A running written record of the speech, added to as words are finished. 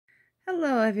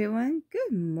Hello everyone,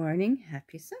 good morning,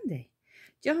 happy Sunday.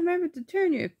 Do y'all remember to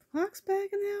turn your clocks back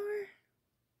an hour?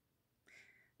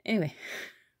 Anyway,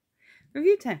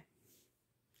 review time.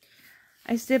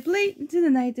 I stayed late into the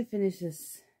night to finish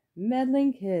this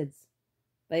Meddling Kids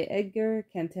by Edgar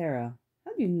Cantero.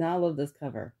 How do you not love this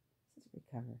cover? Such a good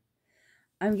cover.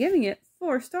 I'm giving it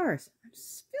 4 stars. I'm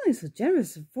just feeling so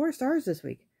generous of 4 stars this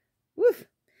week. Woof!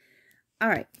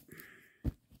 Alright.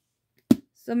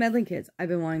 So, Meddling Kids. I've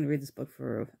been wanting to read this book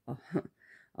for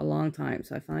a long time,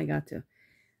 so I finally got to.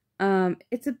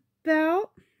 It's about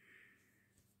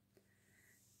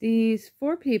these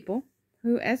 4 people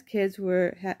who, as kids,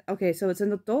 were... okay, so it's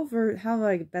an adult version... How do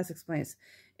I best explain this?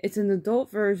 It's an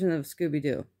adult version of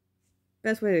Scooby-Doo.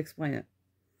 Best way to explain it.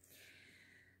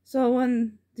 So,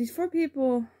 when these 4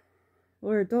 people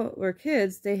were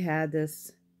kids, they had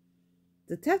this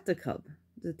detective club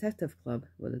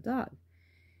with a dog.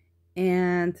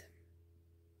 And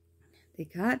they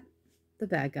got the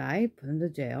bad guy, put him to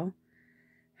jail.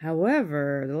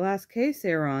 However, the last case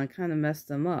they were on kind of messed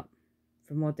them up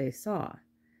from what they saw.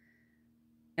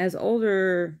 As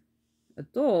older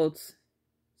adults,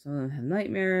 some of them have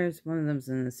nightmares, one of them's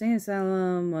in an insane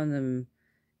asylum, one of them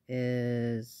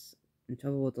is in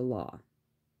trouble with the law.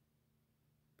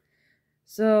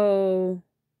 So,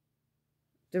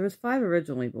 there was 5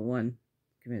 originally, but 1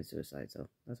 committed suicide, so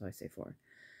that's why I say 4.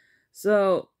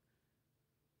 So,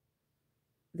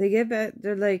 they get back,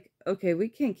 they're like, okay, we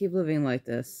can't keep living like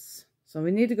this. So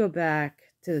we need to go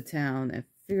back to the town and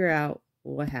figure out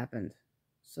what happened.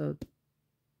 So,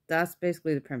 that's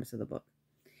basically the premise of the book.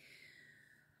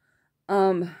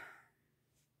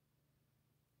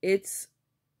 It's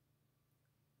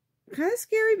kind of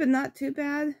scary, but not too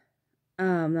bad.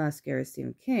 Not as scary as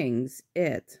Stephen King's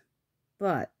It,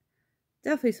 but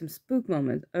definitely some spook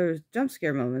moments, or jump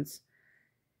scare moments.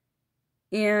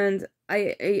 And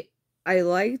I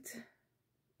liked,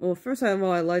 well, first of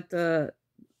all, I liked there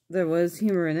was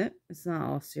humor in it. It's not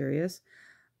all serious.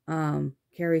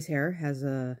 Carrie's hair has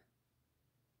a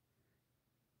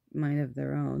mind of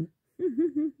their own.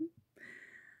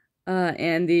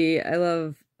 Andy, I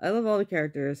love all the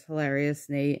characters. Hilarious,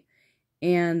 Nate,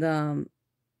 and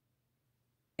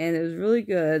it was really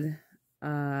good.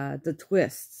 The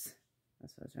twists.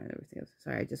 That's what I was trying to think of.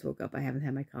 Sorry, I just woke up. I haven't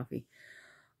had my coffee.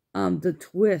 The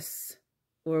twists,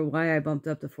 or why I bumped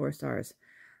up to 4 stars.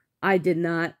 I did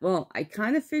not, well, I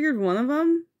kind of figured one of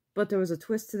them, but there was a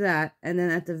twist to that, and then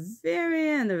at the very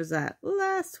end, there was that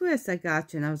last twist that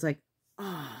got you, and I was like,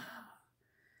 oh,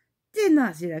 did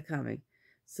not see that coming.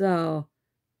 So,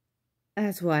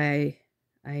 that's why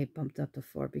I bumped up to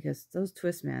 4, because those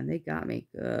twists, man, they got me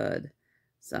good.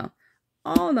 So,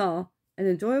 all in all, an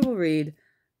enjoyable read.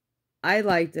 I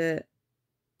liked it.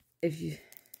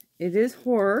 It is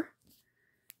horror,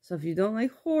 so if you don't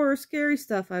like horror, scary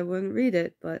stuff, I wouldn't read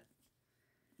it, but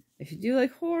if you do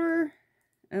like horror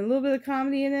and a little bit of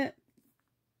comedy in it,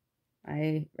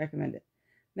 I recommend it.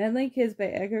 Meddling Kids by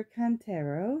Edgar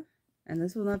Cantero, and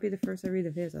this will not be the first I read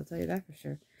of his, I'll tell you that for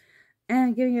sure. And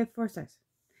I'm giving it 4 stars.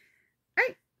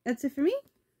 Alright, that's it for me.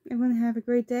 Everyone have a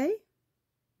great day.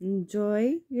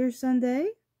 Enjoy your Sunday.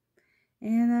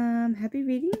 And happy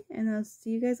reading, and I'll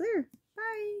see you guys later.